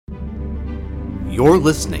You're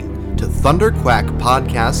listening to Thunder Quack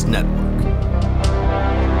Podcast Network.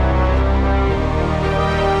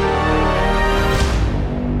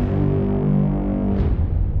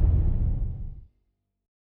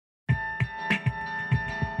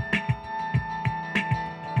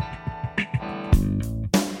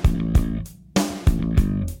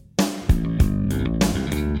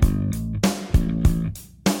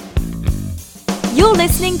 You're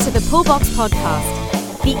listening to the Pullbox Podcast,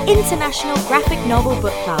 the international graphic novel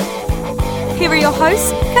book club. Here are your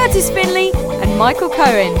hosts, Kurtis Finley and Michael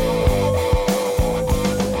Cohen.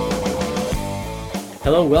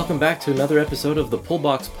 Hello, welcome back to another episode of the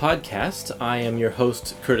Pullbox Podcast. I am your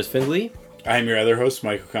host, Kurtis Finley. I am your other host,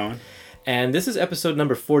 Michael Cohen. And this is episode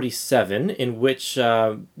number 47, in which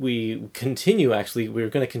we continue, actually, we're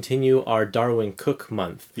going to continue our Darwyn Cooke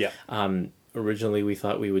month. Yeah. Originally, we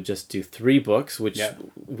thought we would just do 3 books, which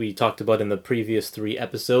we talked about in the previous 3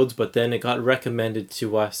 episodes, but then it got recommended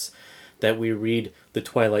to us that we read The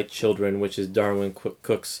Twilight Children, which is Darwyn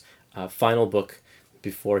Cooke's final book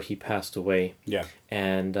before he passed away. Yeah.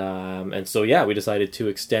 And so, we decided to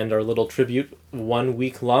extend our little tribute 1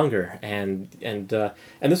 week longer. And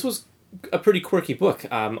this was a pretty quirky book.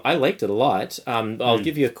 I liked it a lot. I'll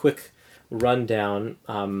give you a quick rundown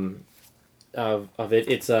of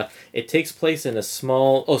it. It takes place in a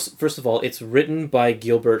small... Oh, first of all, it's written by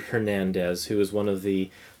Gilbert Hernandez, who is one of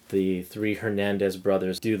the 3 Hernandez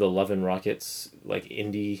brothers. Do the Love and Rockets, like,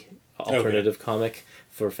 indie alternative comic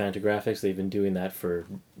for Fantagraphics. They've been doing that for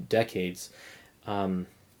decades. And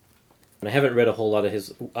I haven't read a whole lot of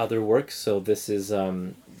his other works, so this is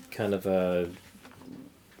kind of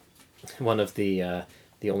one of the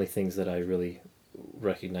only things that I really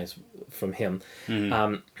recognize from him.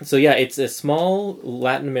 Mm-hmm. It's a small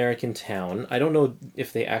Latin American town. I don't know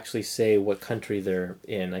if they actually say what country they're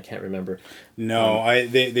in. I can't remember. No,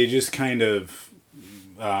 they just kind of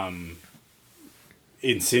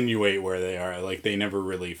insinuate where they are. Like, they never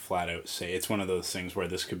really flat out say. It's one of those things where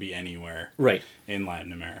this could be anywhere in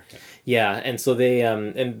Latin America. Yeah, and so they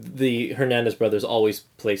and the Hernandez brothers always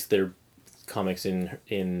place their comics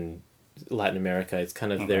in Latin America. It's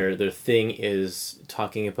kind of their thing is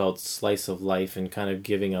talking about slice of life and kind of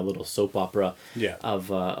giving a little soap opera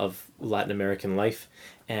of Latin American life.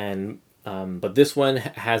 And but this one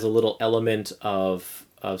has a little element of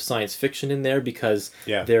science fiction in there because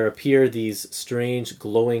there appear these strange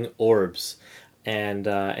glowing orbs, and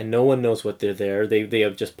no one knows what they're there.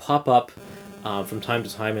 They just pop up from time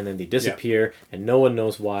to time, and then they disappear, and no one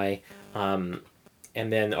knows why.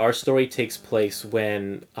 And then our story takes place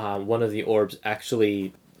when one of the orbs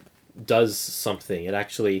actually does something. It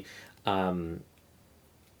actually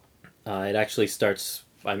starts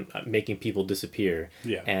making people disappear.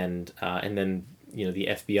 Yeah. And then the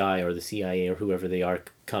FBI or the CIA or whoever they are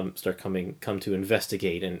come to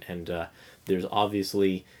investigate, and there's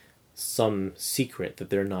obviously some secret that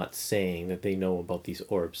they're not saying that they know about these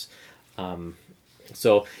orbs.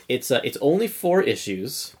 So it's only 4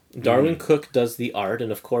 issues. Darwyn Cooke does the art,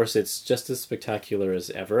 and of course it's just as spectacular as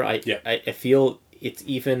ever. I feel it's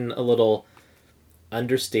even a little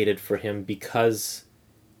understated for him because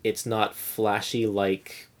it's not flashy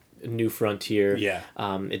like New Frontier. Yeah.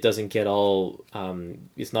 It doesn't get all...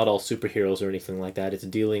 it's not all superheroes or anything like that. It's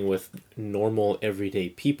dealing with normal, everyday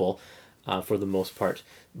people for the most part.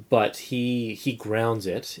 But he grounds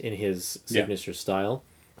it in his signature style.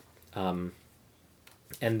 And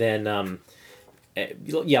then...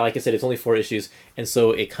 like I said, it's only 4 issues, and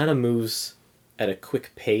so it kind of moves at a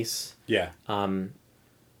quick pace. Yeah. And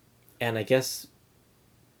I guess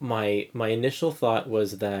my initial thought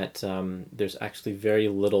was that there's actually very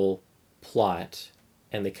little plot,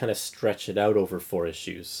 and they kind of stretch it out over 4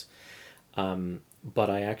 issues. But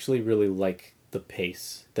I actually really like the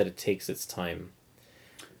pace that it takes its time.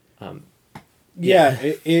 We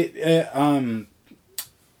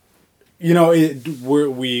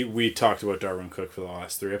talked about Darwyn Cooke for the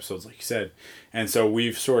last 3 episodes, like you said, and so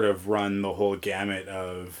we've sort of run the whole gamut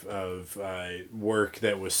of work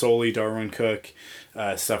that was solely Darwyn Cooke,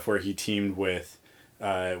 stuff where he teamed with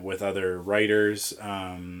other writers,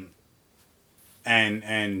 or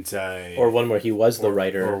one where he was the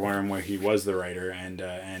writer, or one where he was the writer and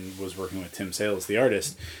was working with Tim Sales, the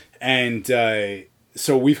artist, and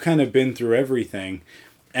so we've kind of been through everything.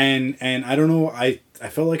 And I don't know, I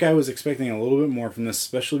felt like I was expecting a little bit more from this,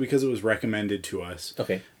 especially because it was recommended to us.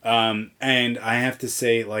 Okay. And I have to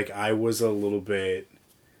say, like, I was a little bit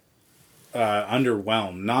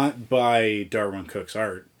underwhelmed, not by Darwyn Cooke's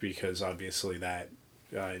art, because obviously that,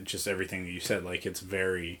 just everything that you said, like, it's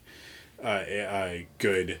very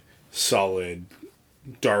good, solid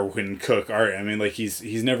Darwyn Cooke art. I mean, like,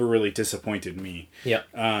 he's never really disappointed me. Yeah.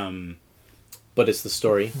 But it's the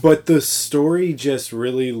story. But the story just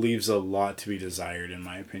really leaves a lot to be desired, in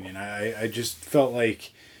my opinion. I just felt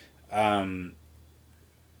like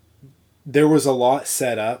there was a lot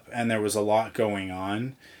set up and there was a lot going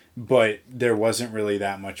on, but there wasn't really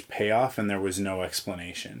that much payoff and there was no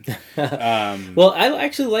explanation. Well, I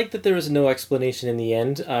actually like that there was no explanation in the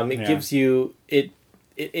end. It gives you...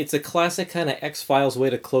 It's a classic kind of X-Files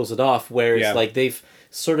way to close it off, where it's like they've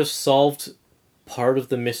sort of solved part of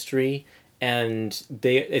the mystery, and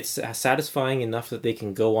it's satisfying enough that they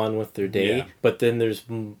can go on with their day, but then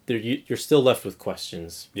you're still left with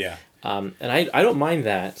questions. Yeah. And I don't mind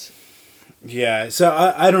that. Yeah, so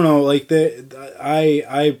I don't know, like,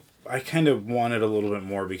 I kind of wanted a little bit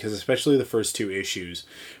more, because especially the first 2 issues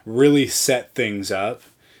really set things up.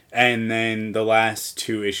 And then the last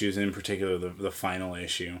 2 issues, in particular, the final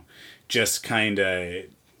issue, just kind of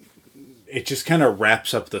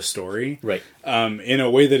wraps up the story, right? In a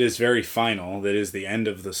way that is very final, that is the end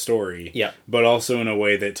of the story, yeah. But also in a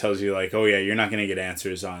way that tells you, like, oh yeah, you're not going to get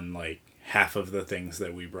answers on like half of the things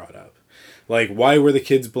that we brought up, like why were the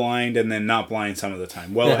kids blind and then not blind some of the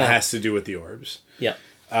time? Well, it has to do with the orbs. Yeah.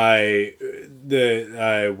 What's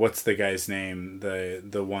the guy's name?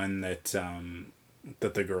 The one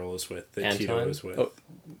that the girl is with, that Anton? Tito is with. Oh.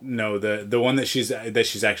 No, the one that she's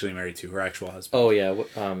actually married to, her actual husband. Oh yeah.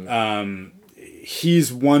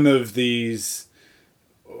 He's one of these.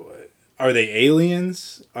 Are they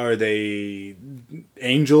aliens? Are they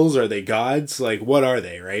angels? Are they gods? Like, what are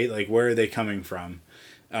they? Right? Like, where are they coming from?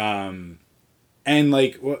 And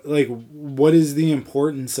what is the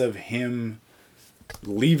importance of him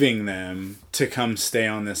leaving them to come stay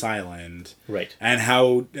on this island, right? And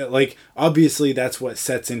how, like, obviously that's what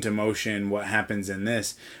sets into motion what happens in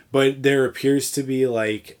this, but there appears to be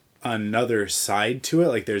like another side to it.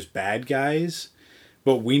 Like, there's bad guys,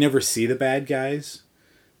 but we never see the bad guys,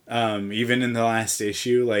 even in the last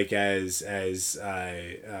issue, like as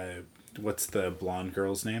what's the blonde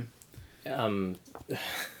girl's name?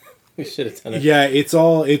 We should have done it. Yeah,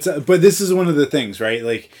 but this is one of the things, right?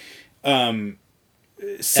 Like, Ella,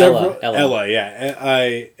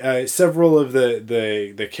 yeah. Several of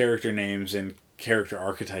the character names and character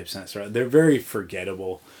archetypes, and that, they're very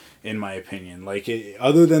forgettable, in my opinion. Like,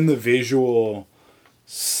 other than the visual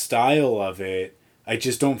style of it, I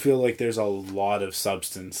just don't feel like there's a lot of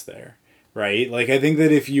substance there, right? Like, I think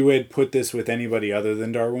that if you had put this with anybody other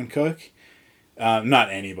than Darwyn Cooke, not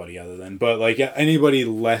anybody other than, but like anybody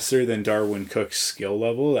lesser than Darwyn Cooke's skill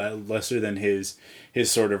level, lesser than his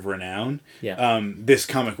sort of renown, this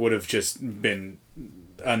comic would have just been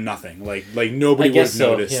a nothing. Like nobody would have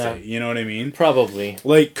noticed it. You know what I mean? Probably.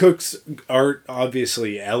 Like, Cooke's art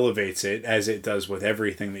obviously elevates it, as it does with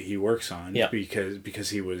everything that he works on, because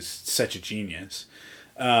he was such a genius,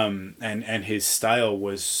 and his style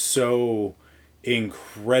was so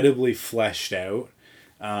incredibly fleshed out.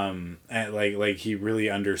 And like he really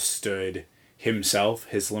understood himself,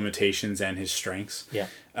 his limitations and his strengths. Yeah.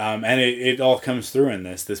 And it all comes through in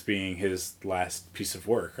this being his last piece of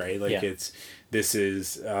work, right? Like, this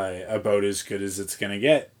is about as good as it's gonna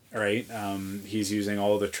get, right? He's using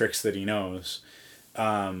all the tricks that he knows.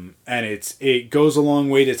 And it goes a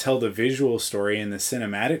long way to tell the visual story, and the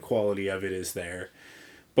cinematic quality of it is there.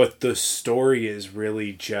 But the story is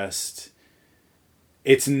really just...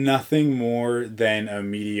 it's nothing more than a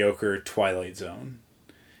mediocre Twilight Zone.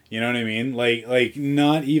 You know what I mean? Like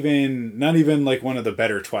not even like one of the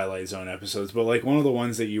better Twilight Zone episodes, but like one of the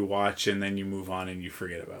ones that you watch and then you move on and you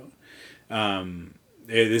forget about.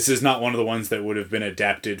 This is not one of the ones that would have been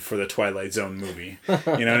adapted for the Twilight Zone movie.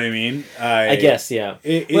 You know what I mean? I guess, yeah.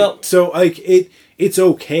 So like it's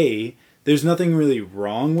okay. There's nothing really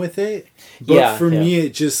wrong with it, but for me,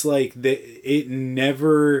 it just like it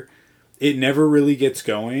never really gets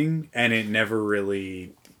going, and it never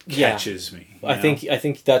really catches me. I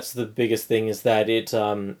think that's the biggest thing, is that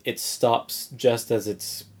it stops just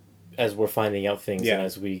as we're finding out things and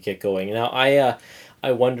as we get going. Now, I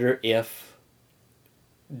wonder if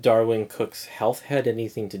Darwyn Cooke's health had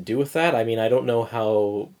anything to do with that. I mean, I don't know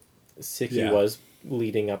how sick he was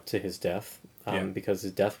leading up to his death, because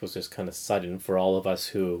his death was just kind of sudden for all of us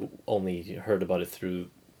who only heard about it through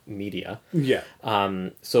media. Yeah.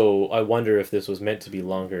 So I wonder if this was meant to be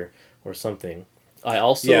longer or something. I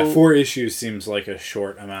also 4 issues seems like a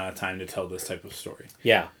short amount of time to tell this type of story.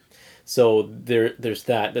 Yeah. So there's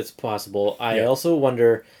that's possible. I also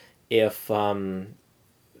wonder if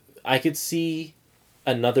I could see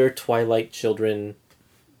another Twilight Children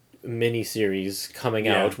mini-series coming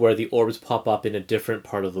out where the orbs pop up in a different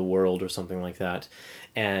part of the world or something like that,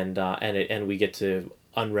 and we get to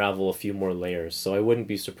unravel a few more layers. So I wouldn't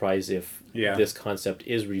be surprised if this concept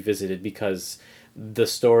is revisited, because the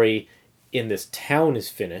story in this town is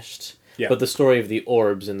finished, but the story of the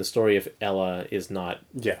orbs and the story of Ella is not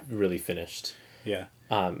really finished. Yeah.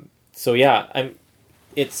 So yeah,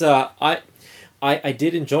 I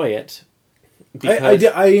did enjoy it.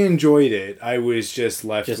 I enjoyed it. I was just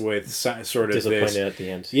left with sort of disappointed this at the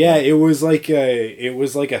end. Yeah, it was like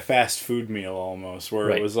a fast food meal almost,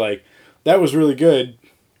 where it was like, that was really good,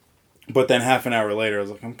 but then half an hour later I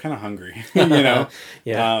was like, I'm kind of hungry, you know.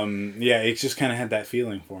 It just kind of had that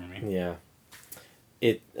feeling for me. Yeah.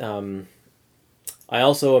 I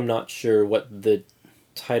also am not sure what the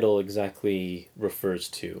title exactly refers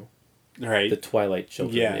to. Right. The Twilight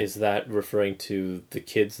Children. Yeah. Is that referring to the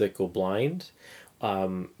kids that go blind?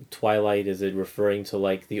 Twilight, is it referring to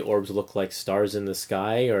like the orbs look like stars in the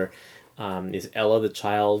sky? Or is Ella the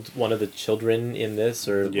child, one of the children in this?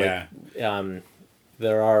 Or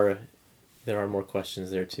there are more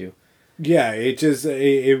questions there too. Yeah, it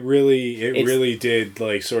really did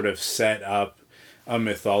like sort of set up a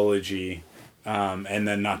mythology, and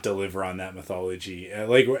then not deliver on that mythology.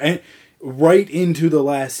 Right into the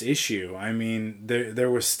last issue. I mean,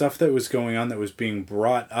 there was stuff that was going on that was being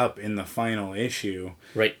brought up in the final issue,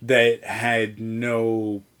 that had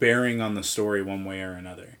no bearing on the story one way or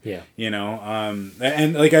another. Yeah, you know,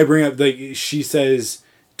 and like I bring up, like she says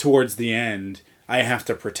towards the end, "I have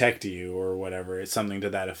to protect you" or whatever. It's something to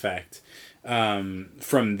that effect,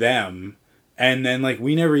 from them. And then like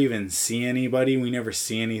we never even see anybody. We never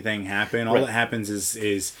see anything happen. All that happens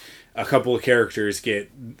is a couple of characters get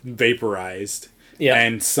vaporized,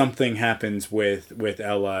 and something happens with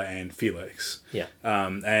Ella and Felix. Yeah.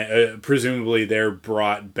 And, presumably they're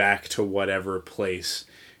brought back to whatever place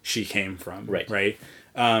she came from. Right.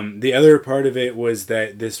 The other part of it was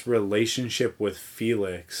that this relationship with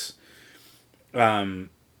Felix,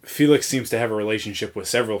 Felix seems to have a relationship with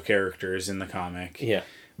several characters in the comic. Yeah.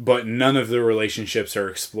 But none of the relationships are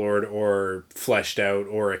explored or fleshed out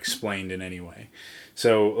or explained in any way.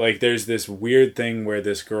 So, like, there's this weird thing where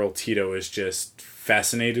this girl, Tito, is just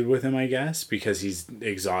fascinated with him, I guess, because he's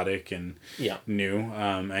exotic and new.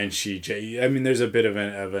 And there's a bit of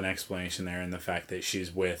an explanation there in the fact that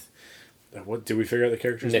she's with... What did we figure out the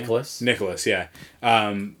character's name? Nicholas, yeah.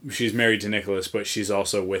 She's married to Nicholas, but she's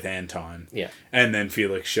also with Anton. Yeah. And then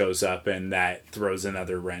Felix shows up, and that throws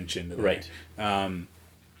another wrench into there. Right.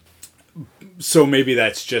 So maybe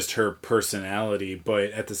that's just her personality,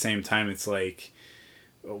 but at the same time, it's like...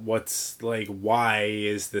 why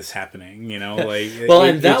is this happening? You know, like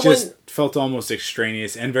it just felt almost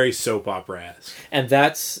extraneous and very soap opera-esque. And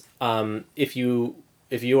that's if you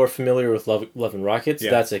are familiar with Love and Rockets,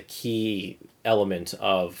 that's a key element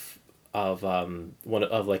of one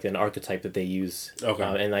of like an archetype that they use. Okay.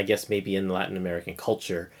 And I guess maybe in Latin American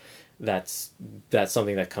culture, that's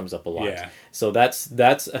something that comes up a lot. Yeah. So that's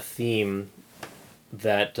a theme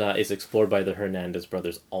that is explored by the Hernandez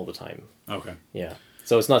brothers all the time. Okay. Yeah.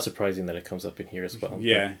 So it's not surprising that it comes up in here as well.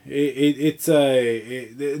 Yeah, there's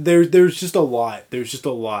just a lot. There's just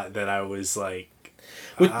a lot that I was like,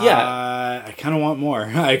 I kind of want more.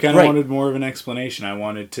 I kind of wanted more of an explanation. I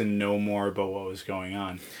wanted to know more about what was going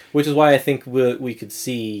on. Which is why I think we could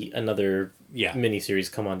see another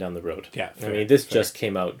miniseries come on down the road. Yeah, fair, I mean, this just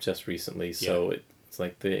came out just recently, so it's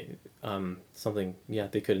like they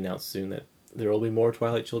could announce soon that there will be more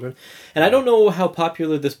Twilight Children. And I don't know how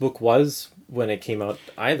popular this book was when it came out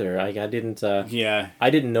either. I didn't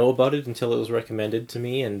know about it until it was recommended to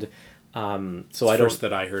me, and so it's first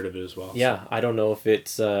that I heard of it as well. Yeah, so. I don't know if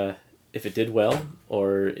if it did well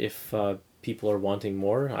or if people are wanting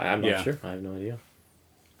more. I'm not sure. I have no idea.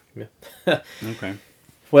 Yeah. Okay.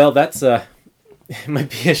 Well, that's it might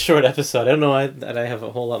be a short episode. I don't know that I have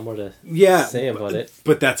a whole lot more to say about it.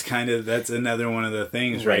 But that's another one of the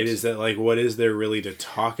things, right? Is that like, what is there really to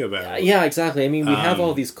talk about? Yeah, exactly. I mean, we have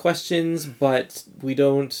all these questions, but we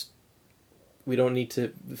don't need to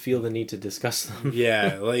feel the need to discuss them.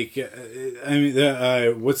 Yeah, like, I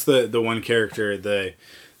mean, what's the one character, the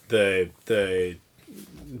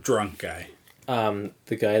drunk guy? The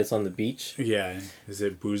guy that's on the beach? Yeah. Is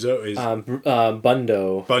it Buzo?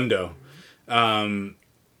 Bundo. Bundo.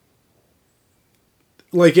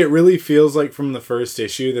 Like, it really feels like from the first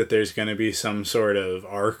issue that there's going to be some sort of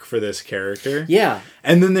arc for this character. Yeah.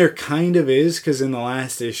 And then there kind of is, because in the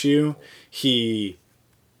last issue, his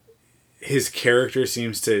character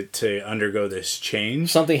seems to undergo this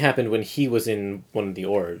change. Something happened when he was in one of the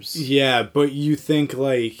orbs. Yeah, but you think,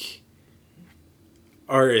 like,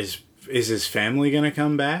 are his family gonna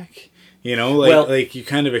come back? You know, like you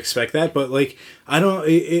kind of expect that, but like I don't.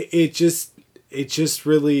 It just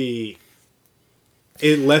really.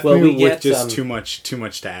 It left me with just too much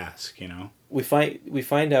to ask. You know. We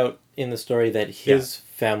find out in the story that his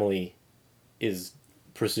family is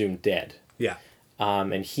presumed dead. Yeah.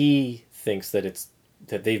 And he thinks that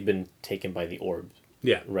they've been taken by the orb.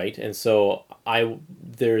 Yeah. Right. And so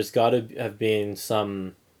there's got to have been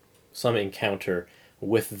some encounter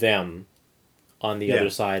with them on the other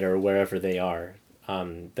side or wherever they are.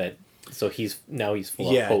 So he's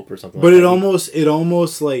full of hope or something. But it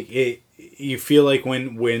almost like it. You feel like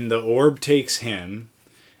when the orb takes him,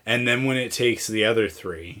 and then when it takes the other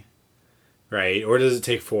three, right? Or does it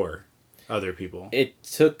take 4 other people? It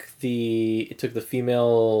took the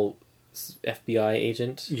female FBI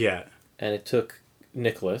agent. Yeah. And it took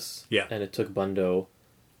Nicholas. Yeah. And it took Bundo,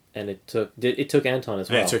 and it took Anton as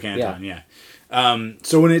well. And it took Anton. Yeah.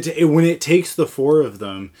 So when it takes the 4 of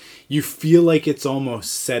them, you feel like it's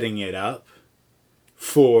almost setting it up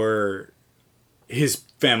for his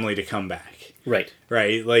family to come back. Right.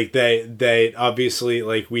 Right. Like they obviously,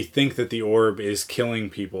 like, we think that the orb is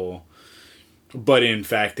killing people, but in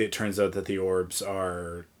fact it turns out that the orbs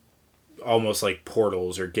are almost like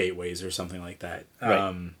portals or gateways or something like that.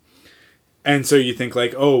 Right. And so you think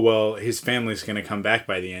like, oh, well, his family's going to come back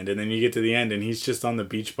by the end. And then you get to the end and he's just on the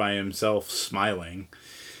beach by himself smiling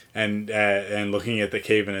and looking at the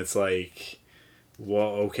cave, and it's like, well,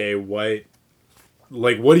 okay, what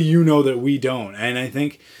do you know that we don't? And I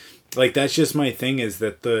think, like, that's just my thing, is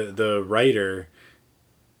that the writer,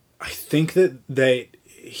 I think that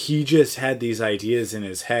he just had these ideas in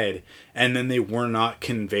his head and then they were not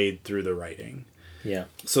conveyed through the writing. Yeah.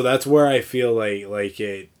 So that's where I feel like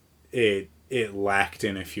it lacked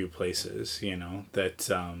in a few places, you know, that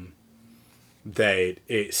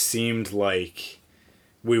it seemed like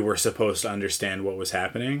we were supposed to understand what was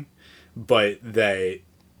happening, but that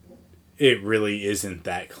it really isn't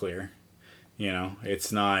that clear. You know,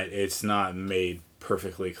 it's not made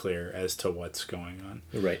perfectly clear as to what's going on.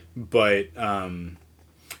 Right. But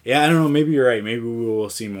yeah, I don't know, maybe you're right. Maybe we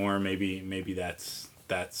will see more. Maybe that's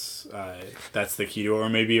the key to it, or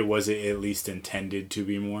maybe it was at least intended to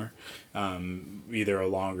be more, either a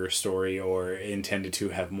longer story or intended to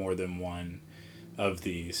have more than one of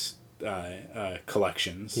these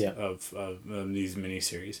collections of these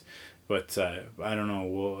miniseries. But I don't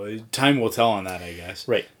know. Time will tell on that, I guess.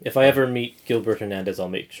 Right. If I ever meet Gilbert Hernandez, I'll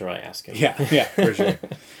make sure I ask him. Yeah, for sure,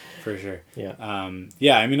 for sure. Yeah.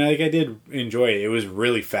 Yeah. I mean, I did enjoy it. It was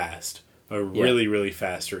really fast. A really, really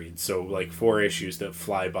fast read. So, like, 4 issues that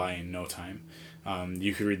fly by in no time.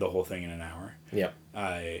 You could read the whole thing in an hour. Yeah.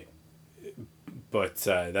 But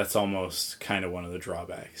that's almost kind of one of the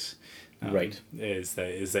drawbacks. Right. Is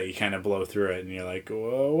that you kind of blow through it and you're like,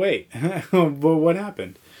 oh, wait, but what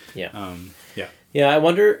happened? Yeah. Yeah. Yeah. I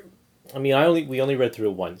wonder. I mean, we only read through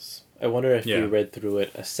it once. I wonder if we read through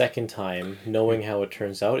it a second time, knowing how it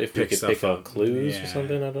turns out, if we could pick out clues or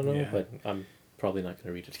something. I don't know, but I'm probably not going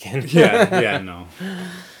to read it again. Yeah, no.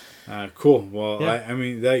 Cool. Well, I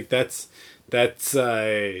mean, like that's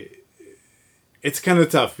it's kind of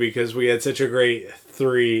tough because we had such a great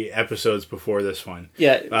 3 episodes before this one.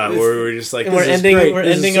 Yeah, where we were just like, we're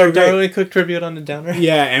ending our Darwyn Cooke tribute on the downer.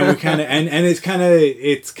 Yeah, and we kind of and it's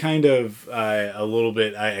kind of a little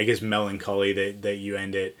bit, I guess, melancholy that you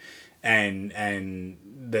end it, and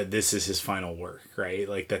that this is his final work, right?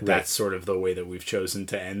 Like that's sort of the way that we've chosen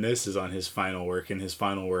to end this, is on his final work, and his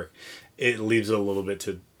final work, it leaves a little bit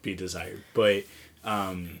to be desired, but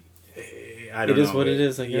I don't know. It is what it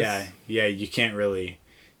is, I guess. Yeah, you can't really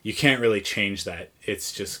change that.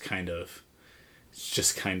 It's just kind of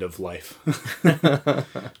life.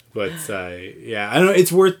 But yeah, I don't know.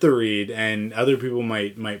 It's worth the read, and other people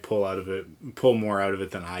might pull more out of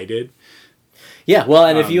it than I did. Yeah, well,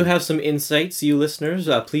 and if you have some insights, you listeners,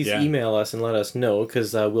 please email us and let us know,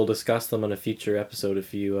 because we'll discuss them on a future episode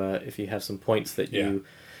if you have some points that you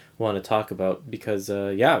want to talk about. Because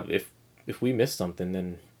if we missed something,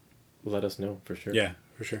 then let us know for sure. Yeah,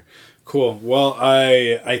 for sure. Cool. Well,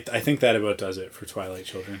 I think that about does it for Twilight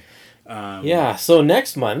Children. So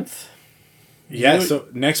next month. So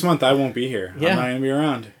next month I won't be here. I'm not going to be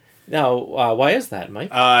around. Now, why is that, Mike?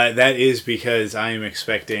 That is because I am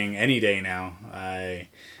expecting any day now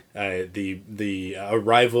the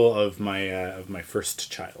arrival of my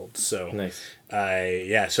first child. So nice.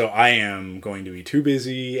 So I am going to be too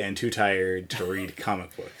busy and too tired to read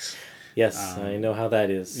comic books. Yes, I know how that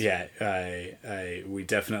is. Yeah,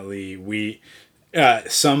 we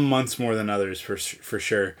some months more than others for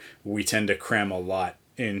sure. We tend to cram a lot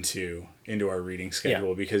into our reading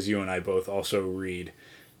schedule because you and I both also read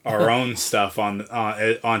our own stuff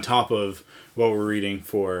on top of what we're reading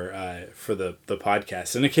for the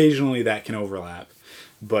podcast, and occasionally that can overlap,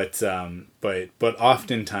 but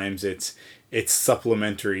oftentimes it's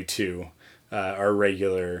supplementary to our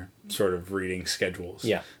regular sort of reading schedules.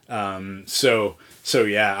 Yeah. So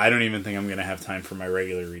yeah, I don't even think I'm gonna have time for my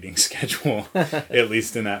regular reading schedule, at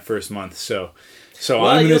least in that first month. So well,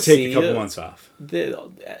 I'm gonna take a couple months off.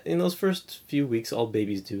 In those first few weeks, all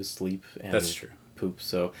babies do is sleep. And that's true. Poop.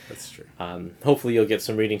 So that's true. Hopefully you'll get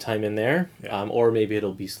some reading time in there. Yeah. Or maybe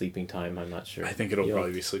it'll be sleeping time. I'm not sure. I think it'll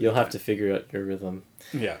probably be sleeping. You'll have time. to figure out your rhythm.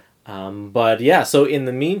 Yeah. But yeah, so in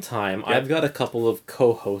the meantime, I've got a couple of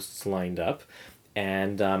co-hosts lined up,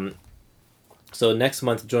 and so next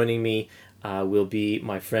month joining me will be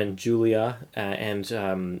my friend Julia,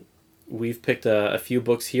 and we've picked a few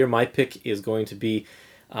books here. My pick is going to be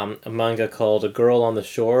a manga called A Girl on the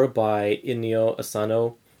Shore by Inyo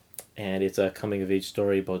Asano, and it's a coming-of-age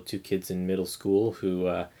story about two kids in middle school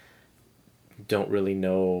who don't really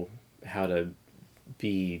know how to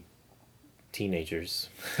be teenagers,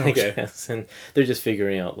 I guess, and they're just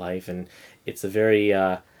figuring out life, and it's a very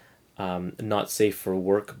not safe for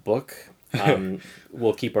work book.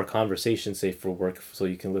 We'll keep our conversation safe for work, so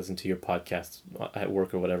you can listen to your podcast at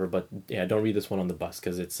work or whatever. But yeah, don't read this one on the bus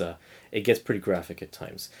because it gets pretty graphic at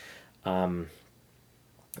times. And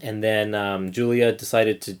then Julia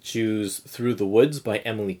decided to choose Through the Woods by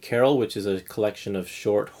Emily Carroll, which is a collection of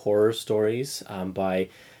short horror stories by,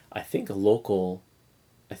 I think, a local.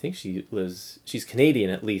 I think she's Canadian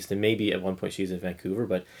at least, and maybe at one point she's in Vancouver.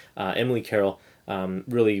 But Emily Carroll,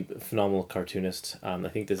 really phenomenal cartoonist. I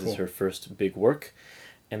think this is her first big work.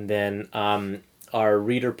 And then our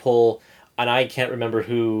reader poll, and I can't remember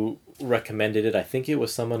who recommended it. I think it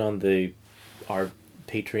was someone on our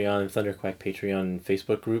Patreon, Thunderquack Patreon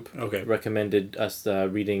Facebook group. Okay. Recommended us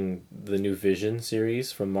reading the new Vision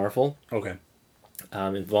series from Marvel. Okay.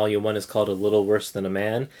 And volume 1 is called A Little Worse Than a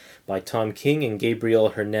Man by Tom King and Gabriel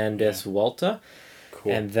Hernandez Walta.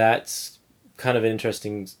 Cool. And that's kind of an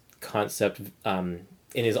interesting concept in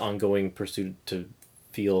his ongoing pursuit to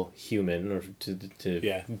feel human, or to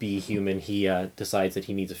be human. He decides that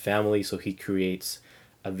he needs a family, so he creates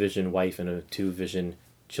a Vision wife and 2 Vision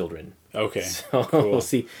children. Okay. So cool. We'll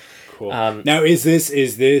see. Cool. Now, is this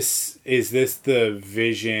the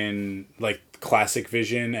Vision, like classic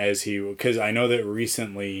Vision, as he? Because I know that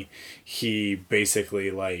recently he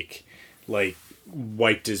basically like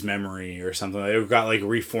wiped his memory or something. It got like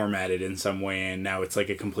reformatted in some way, and now it's like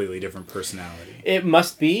a completely different personality. It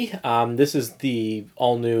must be. This is the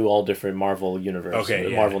all new, all different Marvel universe.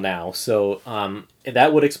 Okay, Marvel Now. So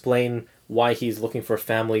that would explain why he's looking for a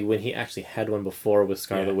family when he actually had one before with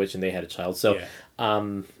Scarlet Witch and they had a child. So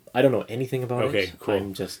I don't know anything about it. Okay, cool.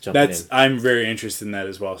 I'm just jumping in. I'm very interested in that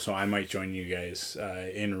as well, so I might join you guys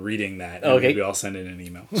in reading that. And maybe I'll send in an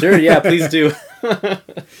email. Sure, yeah, please do.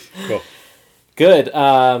 Cool. Good.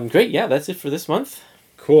 Great, yeah, that's it for this month.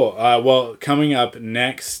 Cool. Well, coming up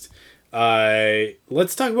next,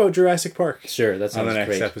 let's talk about Jurassic Park. Sure, that sounds great. On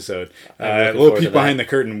the next episode. A little peek behind the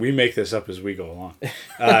curtain. We make this up as we go along.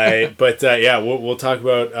 But we'll talk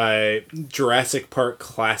about Jurassic Park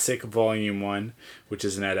Classic Volume 1, which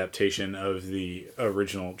is an adaptation of the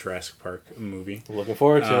original Jurassic Park movie. Looking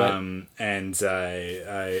forward to it. And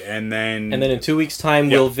then in 2 weeks' time,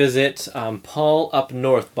 we'll visit Paul Up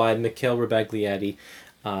North by Mikhail Rebagliati.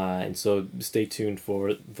 And so stay tuned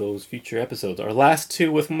for those future episodes. Our last 2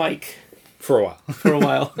 with Mike. For a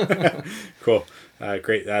while. Cool.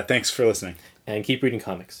 Great. Thanks for listening. And keep reading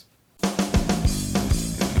comics.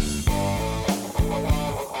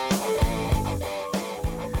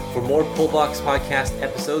 For more Pullbox Podcast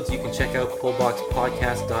episodes, you can check out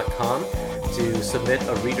pullboxpodcast.com to submit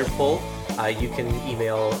a reader poll. You can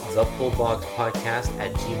email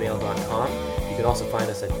thepullboxpodcast@gmail.com. You can also find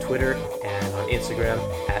us at Twitter and on Instagram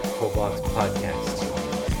at pullboxpodcast.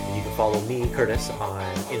 You can follow me, Kurtis, on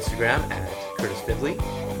Instagram at Kurtis Findley.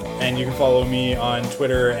 And you can follow me on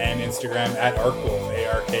Twitter and Instagram at Arkwolf,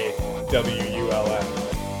 ARKWULF.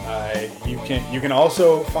 You can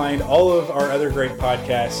also find all of our other great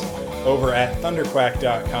podcasts over at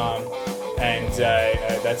thunderquack.com. And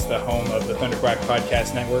that's the home of the Thunderquack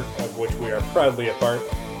Podcast Network, of which we are proudly a part.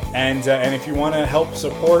 And if you want to help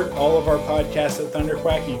support all of our podcasts at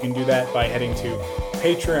Thunderquack, you can do that by heading to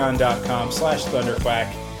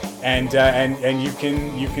patreon.com/thunderquack. And you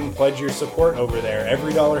can pledge your support over there.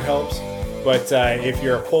 Every dollar helps. But if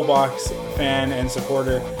you're a Pullbox fan and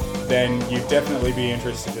supporter, then you'd definitely be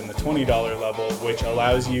interested in the $20 level, which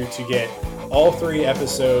allows you to get all 3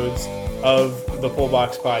 episodes of the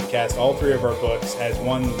Pullbox Podcast, all 3 of our books, as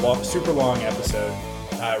one super long episode.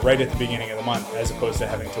 right at the beginning of the month, as opposed to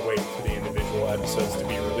having to wait for the individual episodes to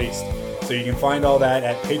be released. So you can find all that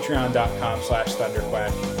at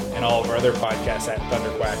patreon.com/thunderquack and all of our other podcasts at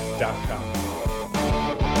thunderquack.com.